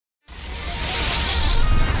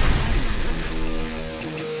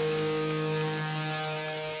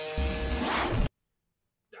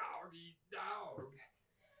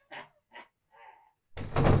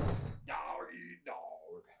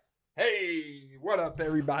Hey, what up,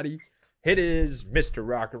 everybody? It is Mr.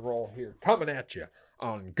 Rock and Roll here, coming at you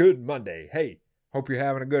on Good Monday. Hey, hope you're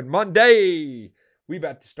having a good Monday. We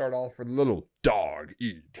about to start off with a little Dog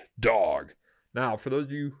Eat Dog. Now, for those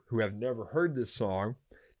of you who have never heard this song,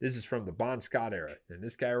 this is from the Bon Scott era. And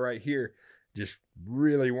this guy right here just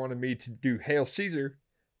really wanted me to do Hail Caesar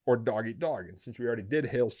or Dog Eat Dog. And since we already did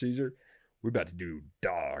Hail Caesar, we're about to do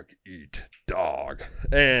Dog Eat Dog.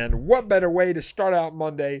 And what better way to start out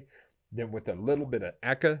Monday than with a little bit of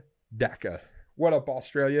Aka Daka. What up,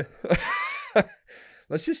 Australia?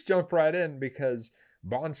 Let's just jump right in because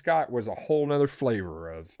Bon Scott was a whole nother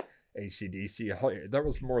flavor of ACDC. That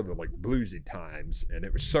was more the like bluesy times, and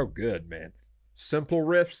it was so good, man. Simple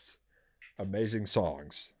riffs, amazing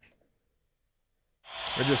songs.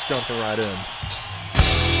 We're just jumping right in.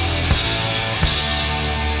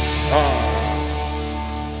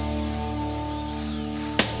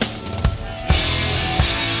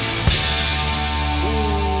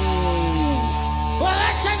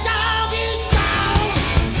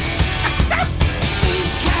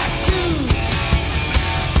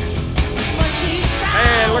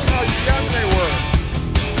 Look how young they were.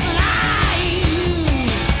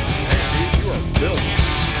 Man, you are built.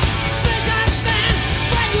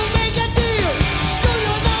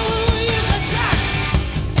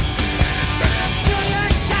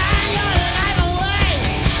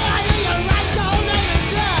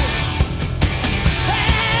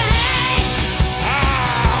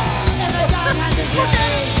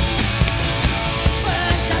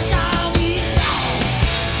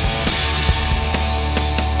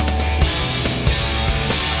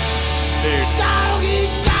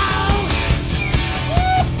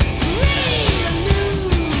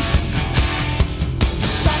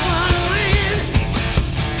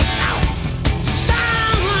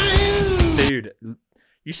 Dude,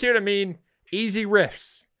 you see what I mean? Easy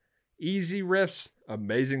riffs,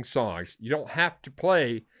 amazing songs. You don't have to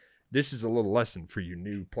play. This is a little lesson for you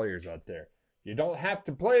new players out there. You don't have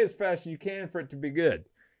to play as fast as you can for it to be good.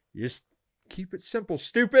 You just keep it simple,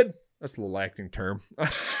 stupid. That's a little acting term.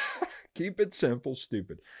 Keep it simple,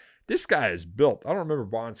 stupid. This guy is built. I don't remember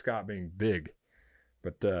Bon Scott being big,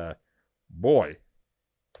 but boy,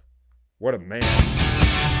 what a man.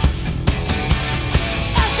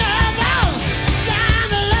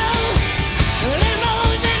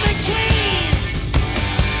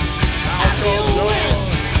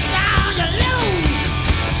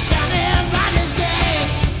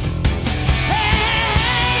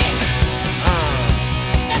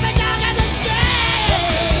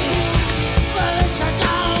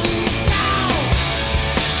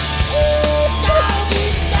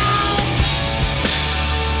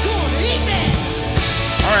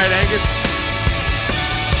 All right, Angus.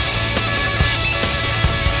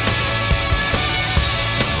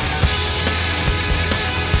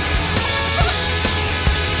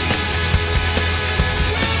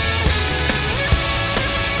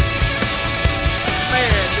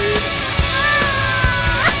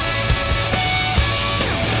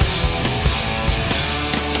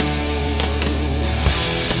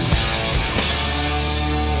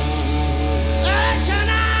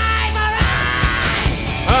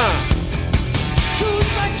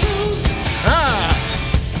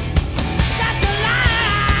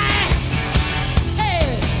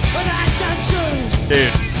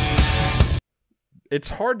 Dude,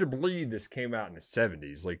 it's hard to believe this came out in the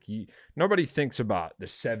 70s. Like, nobody thinks about the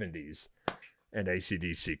 70s and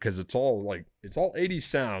ACDC because it's all 80s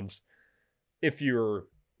sounds if you're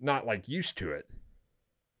not like used to it.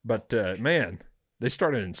 But man, they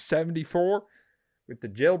started in 74 with the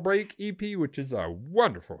Jailbreak EP, which is a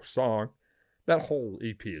wonderful song. That whole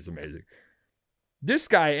EP is amazing. This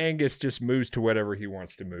guy, Angus, just moves to whatever he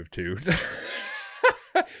wants to move to.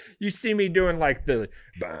 You see me doing like the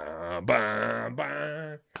bah, bah,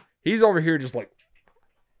 bah. He's over here just like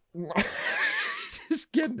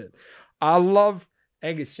just getting it. I love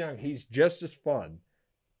Angus Young. He's just as fun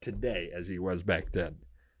today as he was back then.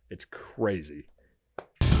 It's crazy.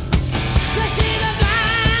 You see the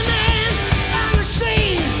blind man on the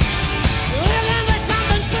street looking for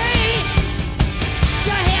something free.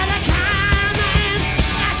 You hear the kind man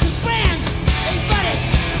ask his friends, "Hey buddy,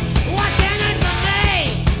 what's in it for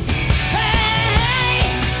me?" Hey,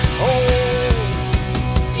 Oh,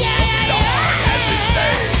 yeah,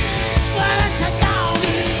 well, it's a dog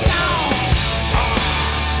eat dog.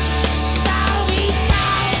 Dog eat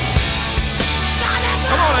dog.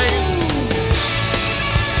 come on, Angus.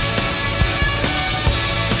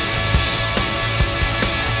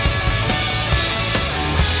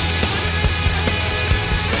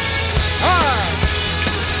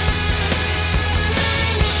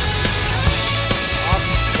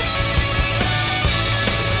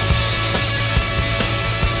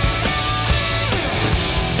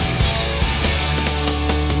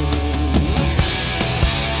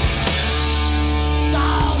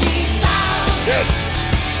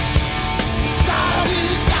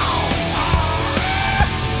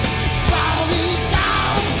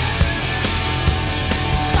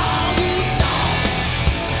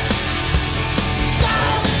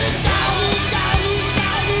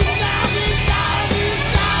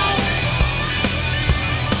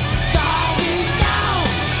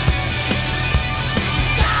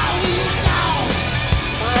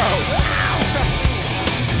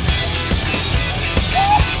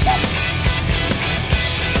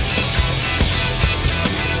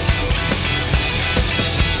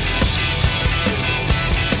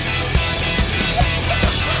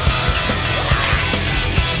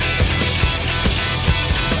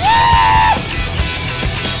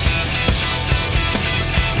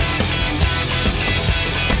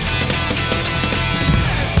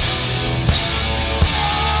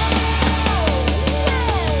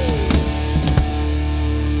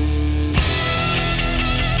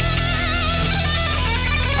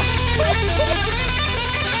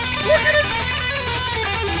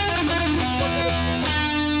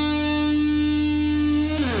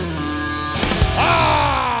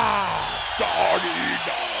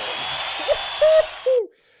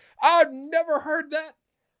 ever heard that?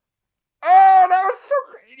 Oh, that was so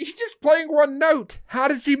great. He's just playing one note. How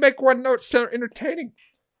does he make one note sound entertaining?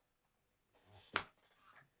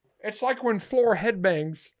 It's like when Floor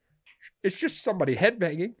headbangs. It's just somebody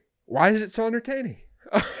headbanging. Why is it so entertaining?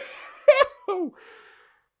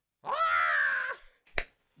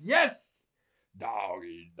 Yes!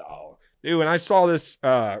 Doggy dog. Dude, when I saw this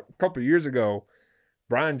a couple of years ago,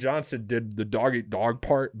 Brian Johnson did the dog eat dog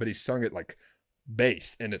part, but he sung it like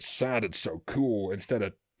bass, and it sounded so cool instead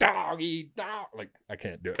of dog eat dog. Like, I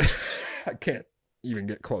can't do it. I can't even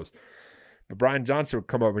get close. But Brian Johnson would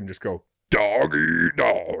come up and just go, dog eat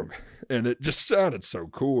dog. And it just sounded so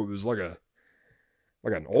cool. It was like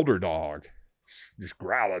an older dog just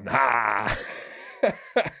growling. Ha!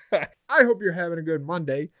 I hope you're having a good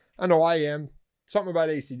Monday. I know I am. Something about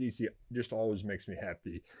ACDC just always makes me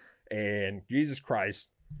happy. And Jesus Christ,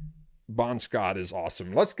 Bon Scott is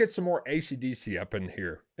awesome. Let's get some more ACDC up in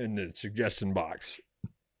here in the suggestion box.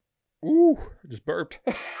 Ooh, I just burped.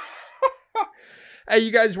 Hey,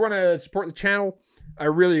 you guys want to support the channel? I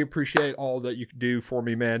really appreciate all that you can do for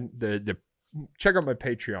me, man. Check out my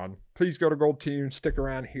Patreon. Please go to Gold Team, stick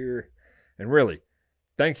around here. And really,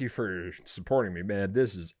 thank you for supporting me, man.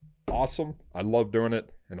 This is awesome. I love doing it.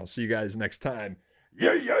 And I'll see you guys next time.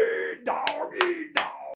 Yeah, doggy.